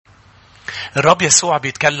الرب يسوع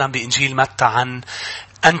بيتكلم بإنجيل متى عن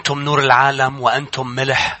أنتم نور العالم وأنتم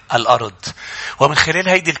ملح الأرض. ومن خلال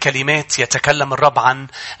هيدي الكلمات يتكلم الرب عن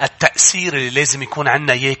التأثير اللي لازم يكون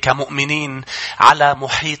عنا إياه كمؤمنين على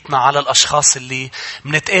محيطنا، على الأشخاص اللي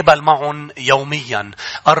منتقابل معهم يوميا.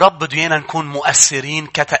 الرب بده إيانا نكون مؤثرين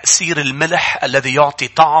كتأثير الملح الذي يعطي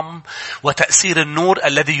طعم، وتأثير النور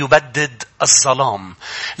الذي يبدد الظلام.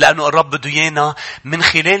 لأنه الرب بده إيانا من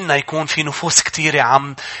خلالنا يكون في نفوس كتيرة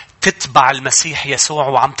عم تتبع المسيح يسوع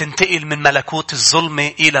وعم تنتقل من ملكوت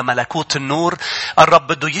الظلمة إلى ملكوت النور. الرب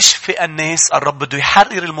بده يشفي الناس، الرب بده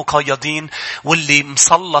يحرر المقيدين واللي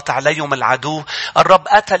مسلط عليهم العدو. الرب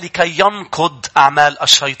أتى لكي ينقض أعمال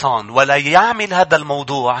الشيطان، ولا يعمل هذا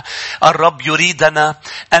الموضوع. الرب يريدنا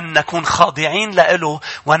أن نكون خاضعين له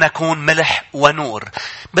ونكون ملح ونور.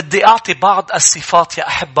 بدي أعطي بعض الصفات يا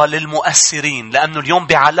أحبة للمؤثرين، لأنه اليوم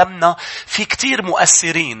بعالمنا في كتير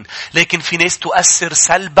مؤثرين، لكن في ناس تؤثر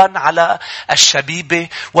سلبا على الشبيبة،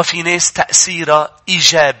 وفي ناس تأثير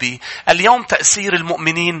إيجابي. اليوم تأثير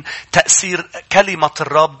المؤمنين تأثير كلمة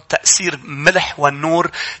الرب، تأثير ملح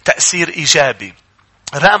والنور، تأثير إيجابي.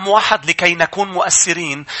 رقم واحد، لكي نكون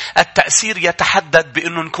مؤثرين التأثير يتحدد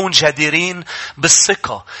بأنه نكون جديرين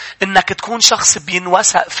بالثقة. إنك تكون شخص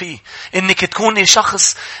بينوثق فيه، إنك تكون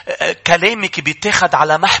شخص كلامك بيتاخد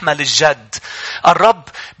على محمل الجد. الرب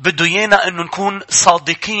بده إيانا إنه نكون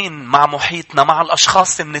صادقين مع محيطنا، مع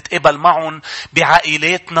الأشخاص اللي بنتقابل معهم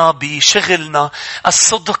بعائلاتنا، بشغلنا.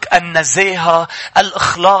 الصدق، النزاهة،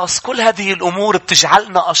 الإخلاص، كل هذه الأمور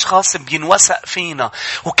بتجعلنا أشخاص بينوثق فينا.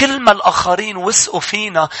 وكل ما الآخرين وثقوا فينا،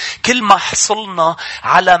 كل ما حصلنا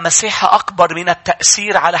على مساحة أكبر من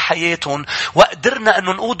التأثير على حياتهم، وقدرنا أن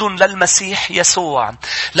نقودهم للمسيح يسوع.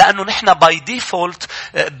 لأنه نحن باي ديفولت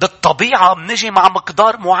بالطبيعة بنجي مع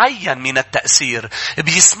مقدار معين من التأثير،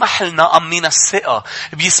 بيسمح لنا من الثقة،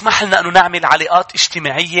 بيسمح لنا أنه نعمل علاقات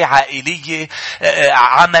اجتماعية، عائلية،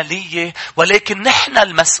 عملية، ولكن نحن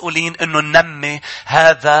المسؤولين أنه ننمي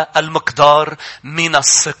هذا المقدار من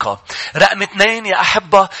الثقة. رقم 2 يا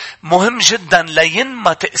أحبة، مهم جدا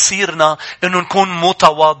لينمى تأثيرنا أنه نكون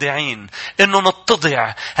متواضعين، أنه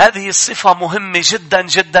نتضع. هذه الصفة مهمة جدا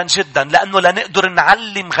جدا جدا، لأنه لا نقدر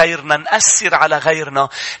نعلم غيرنا، نأثر على غيرنا.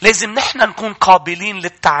 لازم نحن نكون قابلين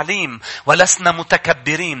للتعليم ولسنا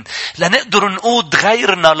متكبرين. لا نقدر نقود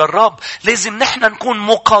غيرنا للرب، لازم نحن نكون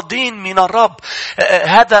مقادين من الرب.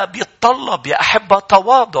 هذا بيتطلب يا أحبة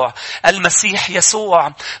تواضع. المسيح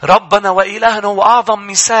يسوع ربنا وإلهنا هو أعظم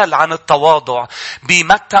مثال عن التواضع.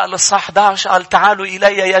 بمتى الإصحاح 11 قال: تعالوا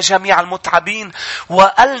إلي يا جميع المتعبين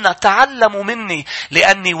وقالنا تعلموا مني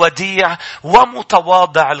لأني وديع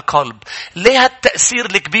ومتواضع القلب. ليه التأثير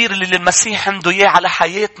الكبير اللي المسيح عنده إياه على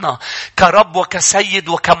حياتنا كرب وكسيد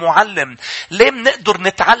وكمعلم؟ ليه بنقدر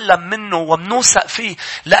نتعلم منه ومنوثق فيه؟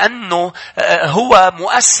 لأنه هو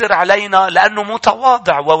مؤثر علينا، لأنه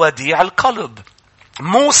متواضع ووديع القلب.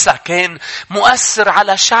 موسى كان مؤثر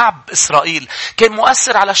على شعب إسرائيل، كان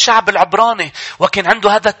مؤثر على الشعب العبراني، وكان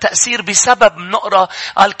عنده هذا التأثير بسبب نقرة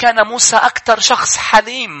قال: كان موسى أكثر شخص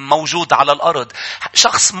حليم موجود على الأرض،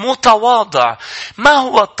 شخص متواضع. ما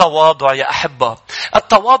هو التواضع يا أحبة؟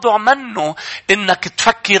 التواضع منه إنك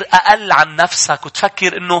تفكر أقل عن نفسك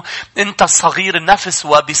وتفكر إنه أنت صغير النفس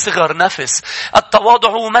وبصغر نفس. التواضع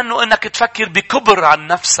هو منه إنك تفكر بكبر عن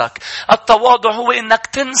نفسك. التواضع هو إنك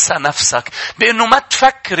تنسى نفسك، بإنه ما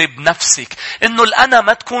تفكر بنفسك، إنه الأنا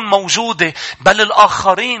ما تكون موجودة بل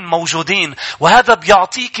الآخرين موجودين. وهذا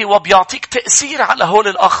بيعطيك وبيعطيك تأثير على هول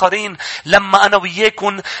الآخرين. لما أنا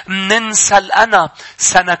وياكم ننسى الأنا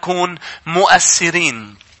سنكون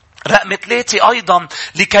مؤثرين. رقم 3 أيضا،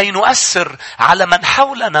 لكي نؤثر على من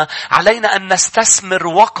حولنا علينا أن نستثمر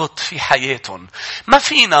وقت في حياتهم. ما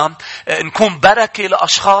فينا نكون بركة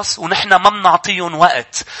لأشخاص ونحن ما بنعطيهم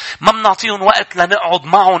وقت، ما بنعطيهم وقت لنقعد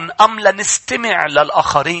معهم أم لنستمع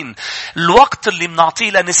للآخرين. الوقت اللي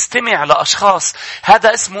بنعطيه لنستمع لأشخاص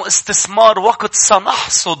هذا اسمه استثمار وقت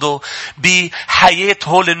سنحصده بحياة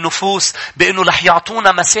هول النفوس، بأنه رح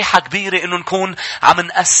يعطونا مساحة كبيرة أنه نكون عم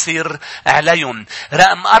نأثر عليهم.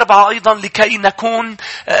 رقم 4 أيضا، لكي نكون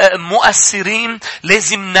مؤثرين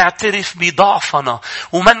لازم نعترف بضعفنا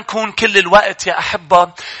وما نكون كل الوقت يا أحبة.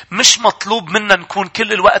 مش مطلوب منا نكون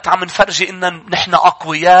كل الوقت عم نفرجي إن نحن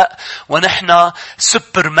أقوياء ونحن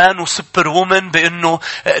سوبرمان وسوبر وومن، بأنه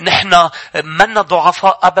نحن منا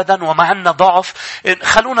ضعفاء أبدا وما عنا ضعف.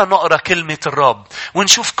 خلونا نقرأ كلمة الرب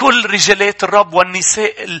ونشوف كل رجالات الرب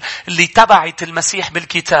والنساء اللي تبعت المسيح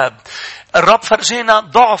بالكتاب. الرب فرجينا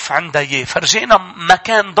ضعف عنديه، فرجينا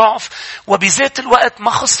مكان ضعف، وبذات الوقت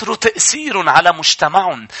ما خسروا تأثير على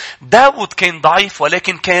مجتمعهم. داود كان ضعيف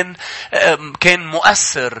ولكن كان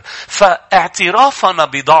مؤثر. فاعترافنا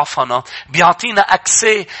بضعفنا بيعطينا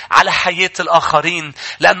أكسي على حياة الآخرين،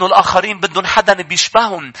 لأنه الآخرين بدهم حدا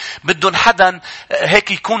بيشبههم، بدهم حدا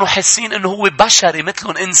هيك يكونوا حاسين إنه هو بشري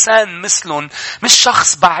مثلهم، إنسان مثلهم، مش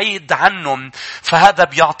شخص بعيد عنهم. فهذا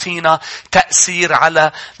بيعطينا تأثير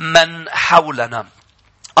على من حولنا.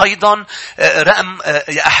 أيضا رقم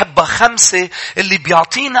يا أحبة 5 اللي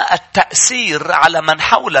بيعطينا التأثير على من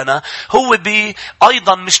حولنا هو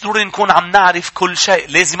أيضا مش ضروري نكون عم نعرف كل شيء.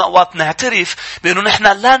 لازم أوقات نعترف بأنه نحن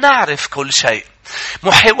لا نعرف كل شيء.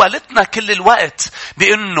 محاولتنا كل الوقت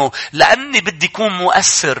بأنه لأني بدي يكون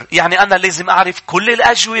مؤثر، يعني أنا لازم أعرف كل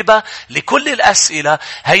الأجوبة لكل الأسئلة.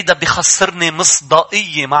 هيدا بيخسرني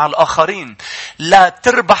مصداقية مع الآخرين. لا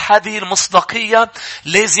تربح هذه المصداقية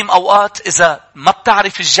لازم أوقات إذا ما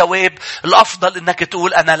بتعرف الجواب الأفضل إنك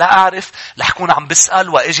تقول أنا لا أعرف، لحكون عم بسأل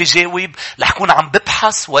وأجي جاوب، لحكون عم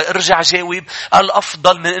ببحث وأرجع جاوب.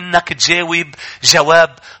 الأفضل من إنك تجاوب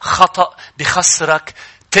جواب خطأ بخسرك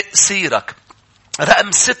تأثيرك.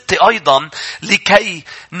 رقم 6 أيضا لكي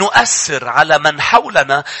نؤثر على من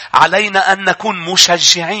حولنا علينا أن نكون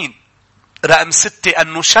مشجعين. رقم 6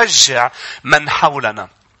 أن نشجع من حولنا.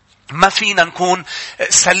 ما فينا نكون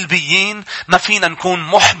سلبيين، ما فينا نكون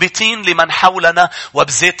محبطين لمن حولنا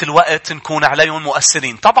وبذات الوقت نكون عليهم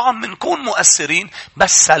مؤثرين. طبعا منكون مؤثرين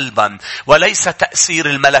بس سلبا، وليس تأثير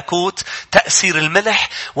الملكوت، تأثير الملح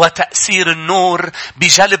وتأثير النور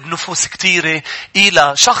بجلب نفوس كثيرة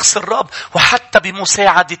إلى شخص الرب، وحتى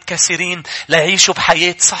بمساعدة كثيرين ليعيشوا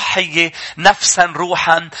بحياة صحية نفسا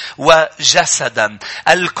روحا وجسدا.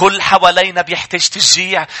 الكل حوالينا بيحتاج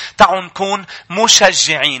تشجيع. تعالوا نكون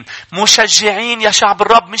مشجعين. مشجعين يا شعب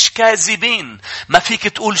الرب، مش كاذبين. ما فيك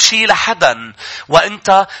تقول شيء لحدا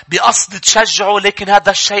وانت بقصد تشجعه لكن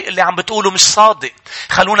هذا الشيء اللي عم بتقوله مش صادق.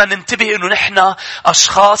 خلونا ننتبه انه نحن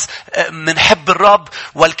اشخاص منحب الرب،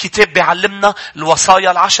 والكتاب بيعلمنا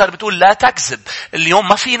الوصايا 10 بتقول لا تكذب. اليوم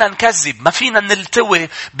ما فينا نكذب، ما فينا نلتوي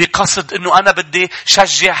بقصد انه انا بدي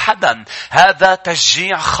شجع حدا. هذا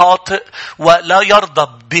تشجيع خاطئ ولا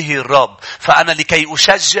يرضى به الرب. فانا لكي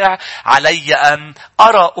اشجع علي ان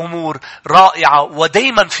ارى أمور رائعة،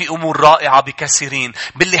 ودايما في أمور رائعة بكثيرين.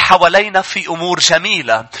 باللي حوالينا في أمور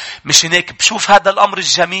جميلة، مش هناك بشوف هذا الأمر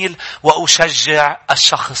الجميل وأشجع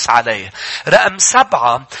الشخص عليه. رقم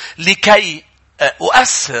 7 لكي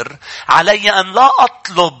أؤثر علي أن لا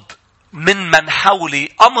أطلب من حولي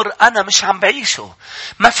أمر أنا مش عم بعيشه.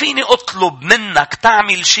 ما فيني أطلب منك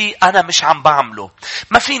تعمل شيء أنا مش عم بعمله.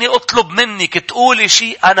 ما فيني أطلب منك تقولي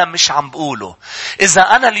شيء أنا مش عم بقوله. إذا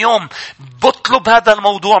أنا اليوم بطلب هذا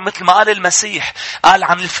الموضوع مثل ما قال المسيح، قال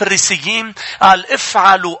عن الفريسيين، قال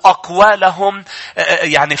افعلوا أقوالهم،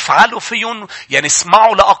 يعني افعلوا فيهم، يعني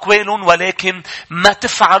اسمعوا لأقوالهم ولكن ما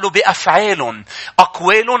تفعلوا بأفعالهم.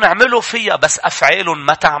 أقوالهم اعملوا فيها بس أفعالهم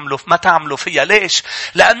ما تعملوا فيها. ليش؟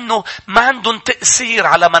 لأنه ما عندهم تأثير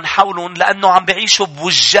على من حولهم، لأنه عم بيعيشوا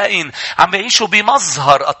بوجهين، عم بيعيشوا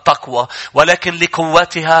بمظهر التقوى ولكن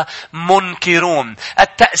لقوتها منكرون.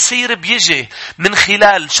 التأثير بيجي من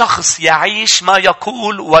خلال شخص يعيش ما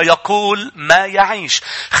يقول ويقول ما يعيش.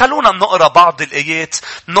 خلونا نقرأ بعض الآيات.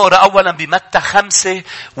 نقرأ أولا بمتى 5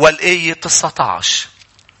 والآية 19.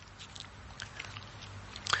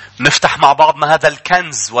 نفتح مع بعض ما هذا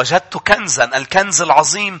الكنز. وجدت كنزا، الكنز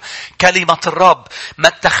العظيم كلمة الرب.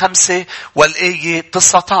 متى 5 والآية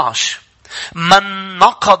 19. من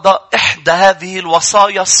نقض إحدى هذه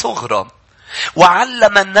الوصايا الصغرى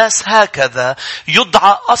وعلم الناس هكذا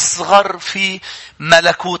يدعى أصغر في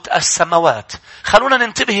ملكوت السماوات. خلونا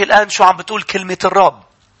ننتبه الآن شو عم بتقول كلمة الرب.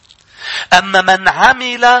 أما من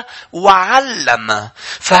عمل وعلم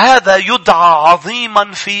فهذا يدعى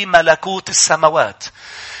عظيما في ملكوت السماوات.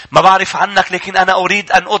 ما بعرف عنك لكن أنا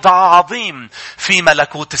أريد أن أدعى عظيم في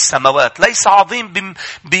ملكوت السماوات. ليس عظيم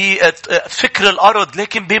بفكر الأرض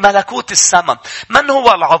لكن بملكوت السماء. من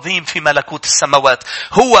هو العظيم في ملكوت السماوات؟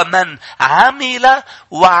 هو من عمل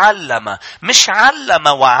وعلم. مش علم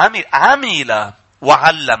وعمل، عمل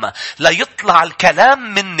وعلم. لا يطلع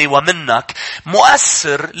الكلام مني ومنك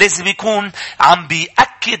مؤثر، لازم يكون عم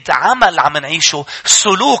بيأكد عمل عم نعيشه،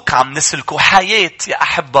 سلوك عم نسلكه، حياة يا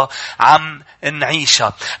أحبة عم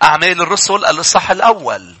نعيشها. أعمال الرسل الإصحاح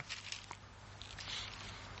الأول،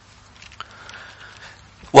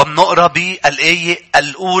 وبنقرأ بالآية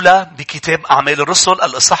الأولى بكتاب أعمال الرسل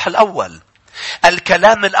الإصحاح الأول.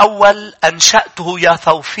 الكلام الأول أنشأته يا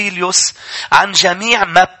ثوفيليوس عن جميع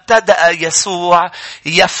ما ابتدأ يسوع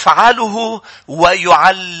يفعله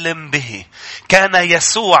ويعلم به. كان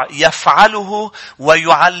يسوع يفعله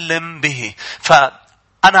ويعلم به.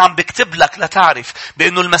 أنا عم بكتب لك لتعرف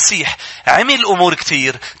بأنه المسيح عمل أمور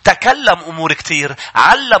كتير، تكلم أمور كتير،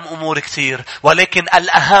 علم أمور كتير، ولكن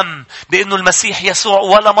الأهم بأنه المسيح يسوع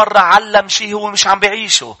ولا مرة علم شيء هو مش عم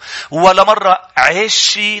بيعيشه، ولا مرة عيش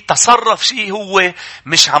شيء، تصرف شيء هو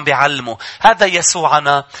مش عم بيعلمه. هذا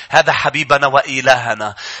يسوعنا، هذا حبيبنا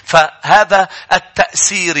وإلهنا. فهذا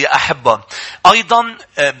التأثير يا أحبة. أيضا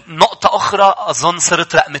نقطة أخرى أظن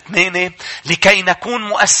صرت رقم 8، لكي نكون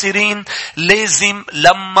مؤثرين لازم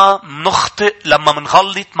لما نخطئ، لما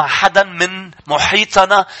منغلط مع حدا من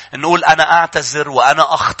محيطنا، نقول أنا أعتذر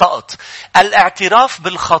وأنا أخطأت. الاعتراف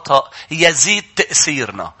بالخطأ يزيد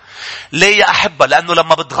تأثيرنا. ليه يا أحبة؟ لأنه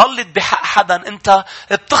لما بتغلط بحق حدا أنت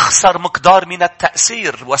بتخسر مقدار من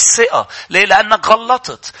التأثير والثقة. ليه؟ لأنك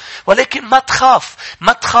غلطت. ولكن ما تخاف،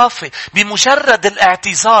 ما تخافي. بمجرد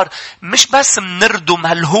الاعتذار مش بس منردم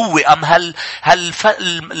هل هو أم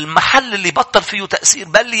المحل اللي بطل فيه تأثير،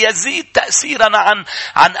 بل يزيد تأثيرنا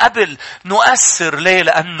عن قبل. نؤثر. ليه؟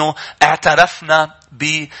 لأنه اعترفنا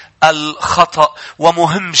بالخطأ.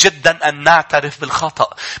 ومهم جدا أن نعترف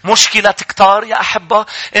بالخطأ. مشكلة كتار يا أحبة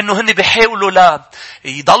إنه هن بيحاولوا لا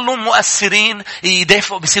يضلوا مؤثرين،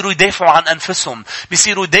 بيصيروا يدافعوا عن أنفسهم،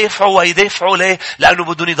 بيصيروا يدافعوا ويدافعوا. ليه؟ لأنه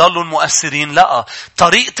بدون يضلوا مؤثرين. لا،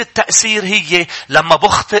 طريقة التأثير هي لما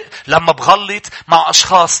بخطئ، لما بغلط مع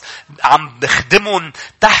أشخاص عم بخدمون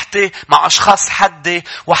تحتي، مع أشخاص حدي،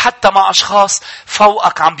 وحتى مع أشخاص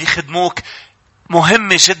فوقك عم بيخدموك. مهم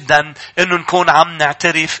جدا انه نكون عم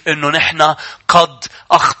نعترف انه نحن قد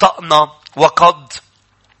اخطأنا وقد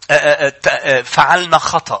فعلنا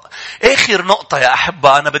خطأ. آخر نقطة يا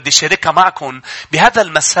أحبة أنا بدي شاركها معكم بهذا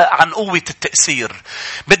المساء عن قوة التأثير.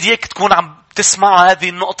 بدي إياك تكون عم تسمع هذه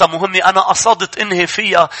النقطة مهمة. أنا قصدت إنهي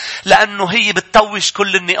فيها لأنه هي بتطوش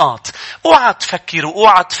كل النقاط. اوعى تفكر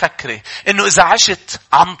واوعى تفكري إنه إذا عشت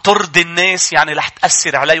عم ترضي الناس يعني رح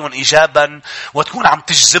تأثر عليهم إيجابا وتكون عم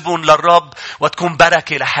تجذبهم للرب وتكون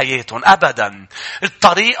بركة لحياتهم. أبدا.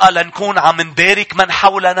 الطريقة لنكون عم نبارك من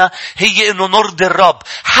حولنا هي إنه نرضي الرب.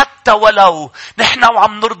 حتى ولو نحن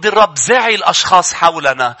وعم نرضي الرب زعل أشخاص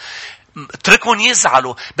حولنا، اتركهم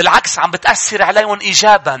يزعلوا. بالعكس عم بتأثر عليهم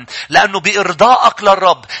إيجابا، لأنه بإرضائك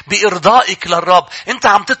للرب، بإرضائك للرب أنت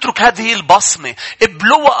عم تترك هذه البصمة.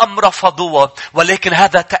 قبلوها أم رفضوها، ولكن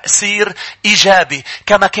هذا تأثير إيجابي.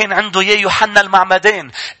 كما كان عنده يوحنا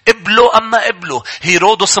المعمدان، قبلوا أم ما قبلوا.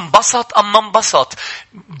 هيرودس انبسط أم ما انبسط.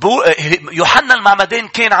 يوحنا المعمدان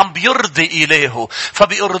كان عم بيرضي إلهه،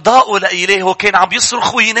 فبإرضائه لإلهه كان عم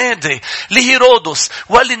يصرخ وينادي لهيرودس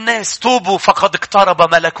وللناس: توبوا فقد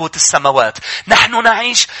اقترب ملكوت السماوات. نحن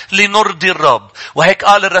نعيش لنرضي الرب. وهيك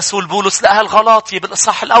قال الرسول بولس لأهل غلاطية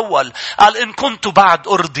بالإصحاح الأول، قال: إن كنت بعد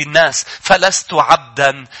أرضي الناس فلست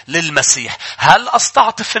عبدا للمسيح. هل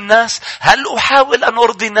أستعطف الناس؟ هل أحاول أن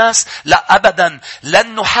أرضي الناس؟ لا أبدا.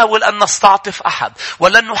 لن نحاول أن نستعطف أحد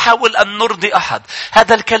ولن نحاول أن نرضي أحد.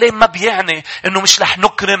 هذا الكلام ما بيعني أنه مش رح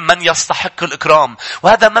نكرم من يستحق الإكرام،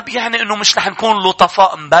 وهذا ما بيعني أنه مش رح نكون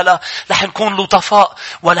لطفاء. مبلا رح نكون لطفاء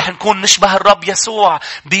ورح نكون نشبه الرب يسوع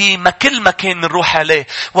كل مكان نروح عليه.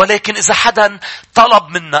 ولكن إذا حدا طلب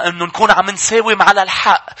منا أنه نكون عم نساوم على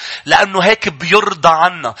الحق لأنه هيك بيرضى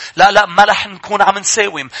عنا، لا ما رح نكون عم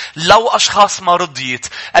نساوم. لو أشخاص ما رضيت،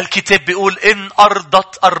 الكتاب بيقول: إن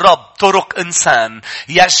أرضت الرب طرق إنسان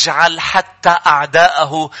يجعل حتى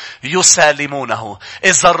أعداءه يسالمونه.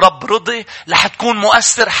 إذا الرب رضي رح تكون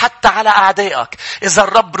مؤثر حتى على أعدائك. إذا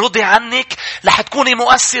الرب رضي عنك رح تكوني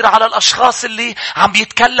مؤثر على الأشخاص اللي عم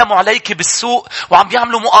بيتكلموا عليك بالسوء وعم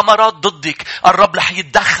بيعملوا مؤامرات ضدك. الرب رح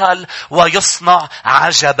يتدخل ويصنع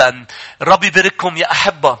عجبا. ربي يبارككم يا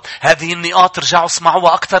أحبة. هذه النقاط رجعوا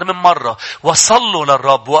اسمعوها أكثر من مرة وصلوا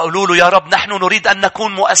للرب وقولوا له: يا رب نحن نريد أن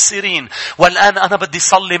نكون مؤثرين. والآن أنا بدي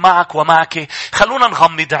صلي معك ومعك. خلونا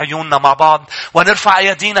نغمض عيوننا مع بعض ونرفع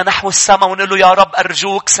أيدينا نحو السماء ونقول له: يا رب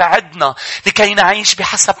أرجوك ساعدنا لكي نعيش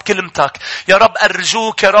بحسب كلمتك. يا رب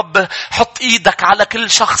أرجوك، يا رب حط إيدك على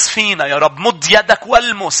كل شخص فينا. يا رب مد يدك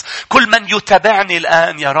والمس كل من يتابعني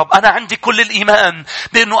الآن. يا رب أنا عندي كل الإيمان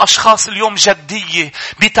بأنه أشخاص اليوم جدية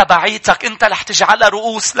بتبعيتك أنت رح تجعلها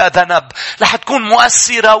رؤوس لا ذنب، رح تكون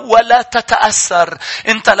مؤثرة ولا تتأثر.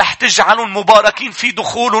 أنت رح تجعلهم مباركين في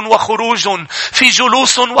دخول وخروج، في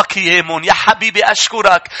جلوس وقيام. قيام. يا حبيبي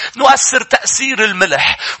أشكرك، نؤثر تأثير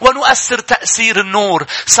الملح ونؤثر تأثير النور.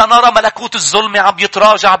 سنرى ملكوت الظلم عم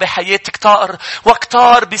يتراجع بحياتك كتار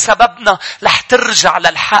وكتار بسببنا. رح ترجع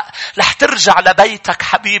للحق، رح ترجع لبيتك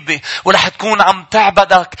حبيبي، ورح تكون عم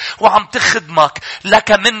تعبدك وعم تخدمك.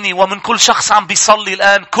 لك مني ومن كل شخص عم بيصلي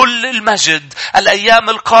الآن كل المجد. الأيام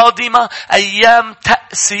القادمة أيام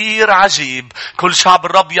تأثير عجيب. كل شعب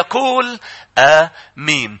الرب يقول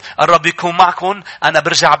آمين. الرب يكون معكم. أنا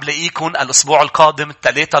برجع بلاقيكم الأسبوع القادم،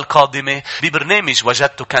 الثلاثة القادمة، ببرنامج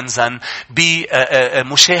وجدت كنزا،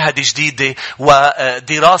 بمشاهدة جديدة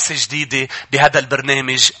ودراسة جديدة بهذا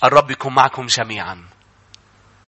البرنامج. الرب يكون معكم جميعا.